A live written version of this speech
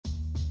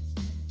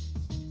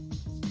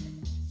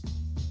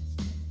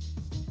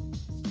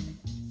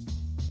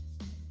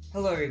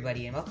Hello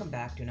everybody and welcome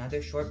back to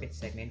another short bit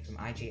segment from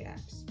IJ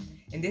Apps.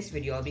 In this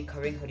video I'll be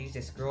covering how to use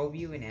the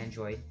ScrollView in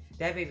Android,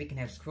 that way we can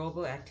have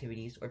scrollable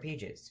activities or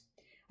pages.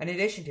 In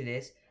addition to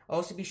this, I'll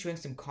also be showing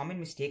some common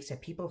mistakes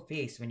that people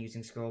face when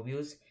using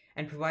ScrollViews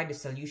and provide a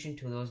solution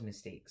to those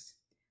mistakes.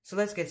 So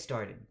let's get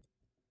started.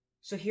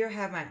 So here I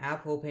have my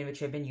app open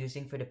which I've been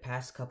using for the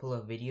past couple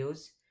of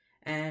videos,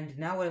 and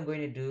now what I'm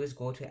going to do is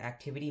go to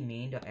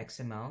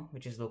activity-main.xml,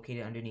 which is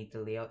located underneath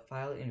the layout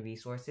file in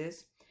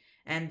resources.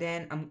 And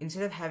then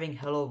instead of having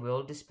hello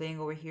world displaying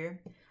over here,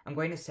 I'm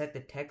going to set the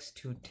text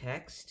to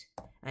text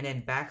and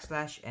then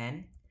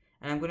 \n,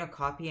 and I'm going to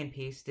copy and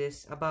paste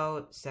this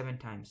about 7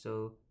 times.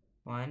 So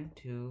 1,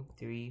 2,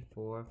 3,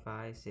 4,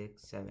 5,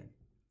 6, 7.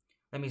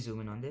 Let me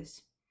zoom in on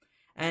this.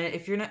 And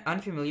if you're not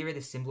unfamiliar with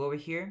the symbol over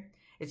here,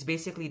 it's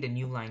basically the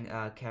new line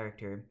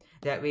character.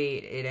 That way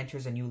it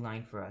enters a new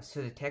line for us.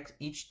 So the text,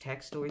 each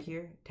text over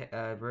here,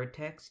 word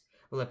text,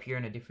 will appear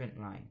on a different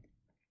line.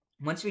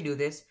 Once we do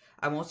this,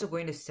 I'm also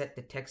going to set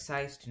the text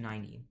size to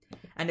 90.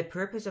 And the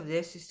purpose of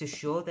this is to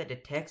show that the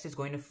text is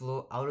going to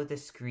flow out of the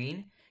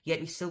screen, yet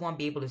we still won't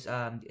be able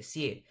to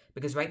see it,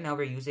 because right now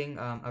we're using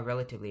a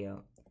relative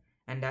layout.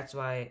 And that's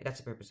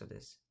the purpose of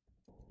this.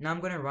 Now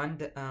I'm going to run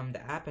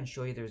the app and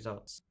show you the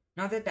results.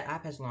 Now that the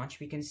app has launched,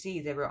 we can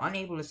see that we're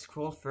unable to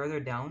scroll further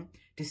down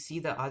to see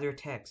the other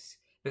texts.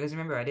 Because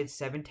remember, I did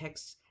 7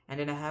 texts and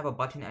then I have a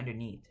button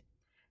underneath.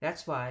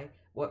 That's why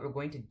what we're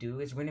going to do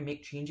is we're going to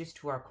make changes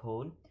to our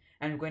code,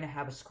 and we're going to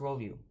have a scroll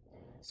view.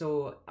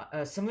 So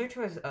similar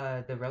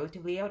to the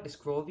relative layout, the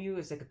scroll view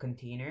is like a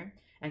container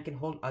and can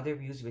hold other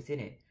views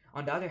within it.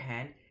 On the other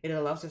hand, it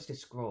allows us to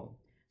scroll.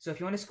 So if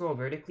you want to scroll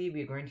vertically,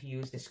 we're going to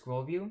use the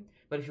scroll view.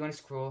 But if you want to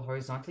scroll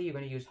horizontally, you're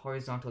going to use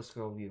horizontal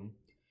scroll view.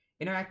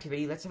 In our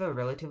activity, let's have a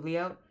relative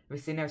layout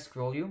within our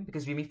scroll view,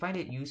 because we may find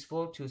it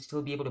useful to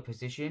still be able to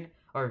position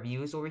our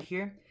views over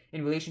here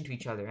in relation to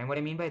each other. And what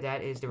I mean by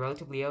that is the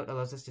relative layout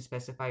allows us to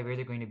specify where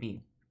they're going to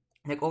be.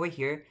 Like over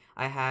here,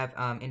 I have,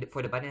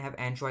 for the button, I have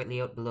Android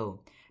layout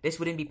below. This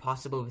wouldn't be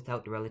possible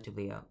without the relative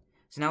layout.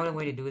 So now what I'm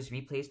going to do is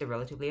replace the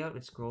relative layout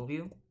with scroll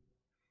view.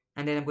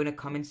 And then I'm going to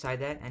come inside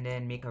that and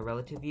then make a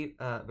relative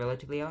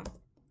layout.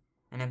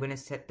 And I'm going to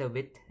set the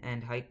width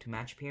and height to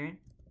match parent.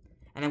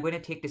 And I'm going to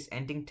take this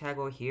ending tag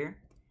over here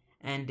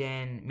and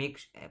then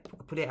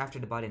put it after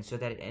the button so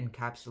that it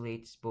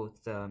encapsulates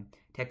both the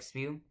text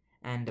view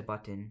and the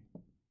button.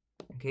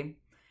 Okay.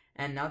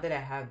 And now that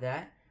I have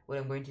that, what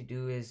I'm going to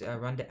do is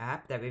run the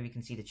app, that way we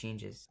can see the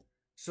changes.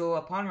 So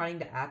upon running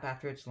the app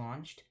after it's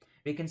launched,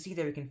 we can see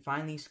that we can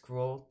finally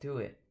scroll through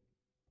it.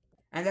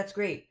 And that's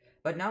great,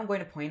 but now I'm going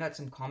to point out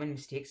some common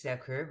mistakes that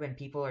occur when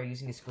people are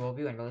using the scroll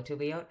view and relative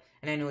layout,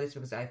 and I know this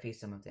because I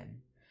face some of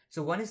them.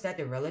 So one is that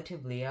the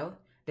relative layout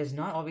does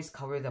not always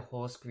cover the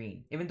whole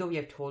screen, even though we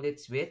have told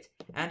its width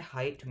and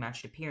height to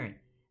match the parent,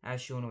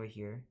 as shown over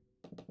here.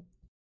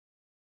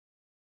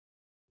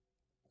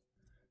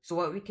 So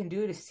what we can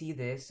do to see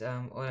this,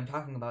 what I'm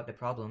talking about, the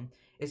problem,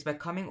 is by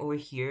coming over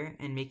here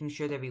and making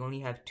sure that we only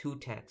have 2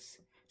 texts.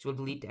 So we'll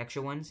delete the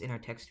extra ones in our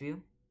text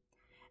view.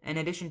 In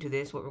addition to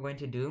this, what we're going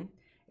to do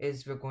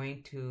is we're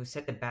going to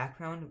set the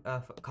background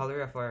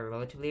color of our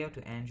relative layout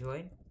to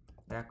Android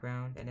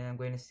background, and then I'm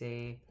going to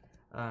say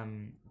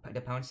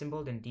the pound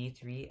symbol, then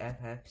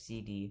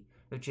D3FFCD,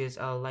 which is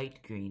a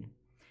light green.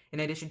 In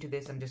addition to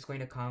this, I'm just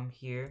going to come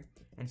here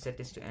and set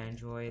this to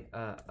Android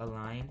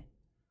align.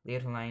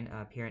 Layout align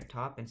parent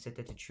top and set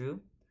that to true.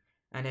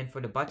 And then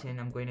for the button,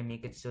 I'm going to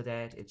make it so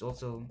that it's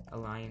also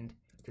aligned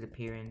to the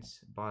parent's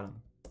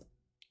bottom.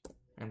 And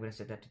I'm going to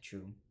set that to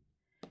true.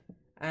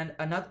 And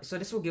so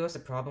this will give us a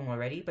problem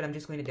already, but I'm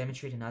just going to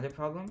demonstrate another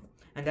problem.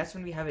 And that's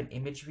when we have an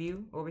image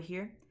view over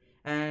here.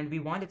 And we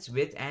want its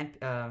width and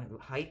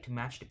height to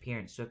match the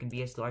parent, so it can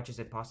be as large as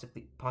it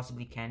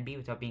possibly can be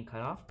without being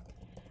cut off.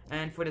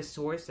 And for the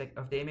source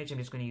of the image, I'm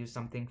just going to use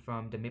something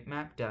from the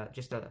mipmap,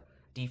 just a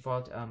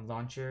default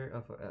launch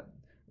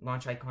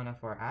icon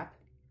of our app,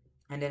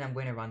 and then I'm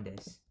going to run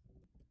this.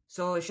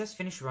 So it's just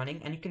finished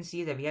running, and you can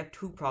see that we have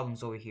 2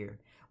 problems over here.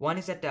 One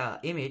is that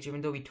the image,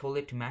 even though we told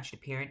it to match the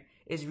parent,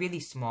 is really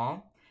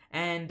small,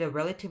 and the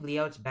relative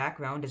layout's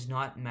background does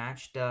not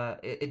match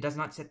it does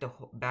not set the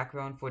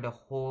background for the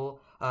whole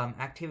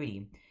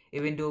activity,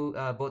 even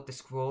though both the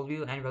scroll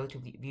view and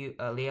relative view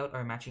layout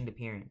are matching the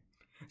parent.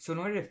 So in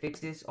order to fix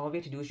this, all we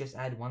have to do is just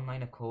add 1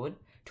 line of code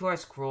to our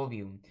scroll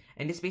view.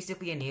 And this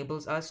basically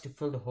enables us to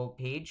fill the whole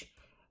page.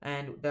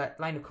 And that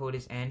line of code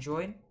is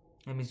Android.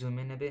 Let me zoom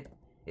in a bit.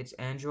 It's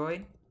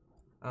Android,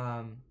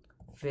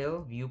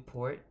 fill,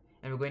 viewport,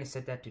 and we're going to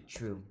set that to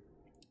true.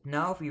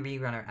 Now if we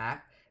rerun our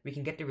app, we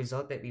can get the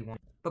result that we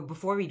want. But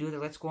before we do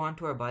that, let's go on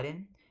to our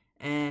button.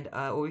 And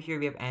over here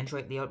we have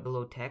Android layout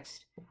below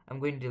text. I'm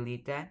going to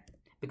delete that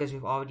because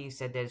we've already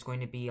said that it's going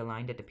to be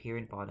aligned at the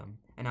parent bottom.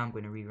 And now I'm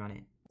going to rerun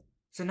it.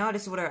 So now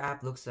this is what our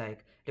app looks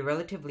like. The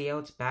relative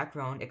layout's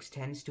background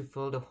extends to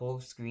fill the whole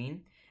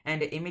screen, and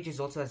the image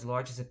is also as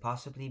large as it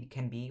possibly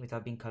can be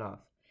without being cut off.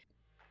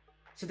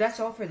 So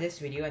that's all for this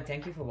video, and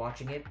thank you for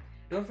watching it.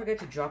 Don't forget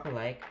to drop a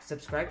like,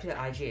 subscribe to the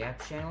IJ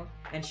Apps channel,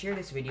 and share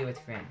this video with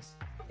friends.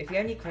 If you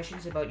have any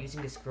questions about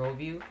using the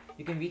ScrollView,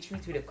 you can reach me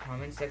through the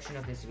comment section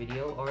of this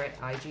video or at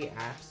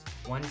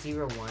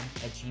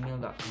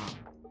ijapps101@gmail.com.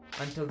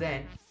 Until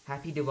then,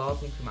 happy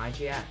developing from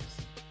IJ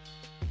Apps!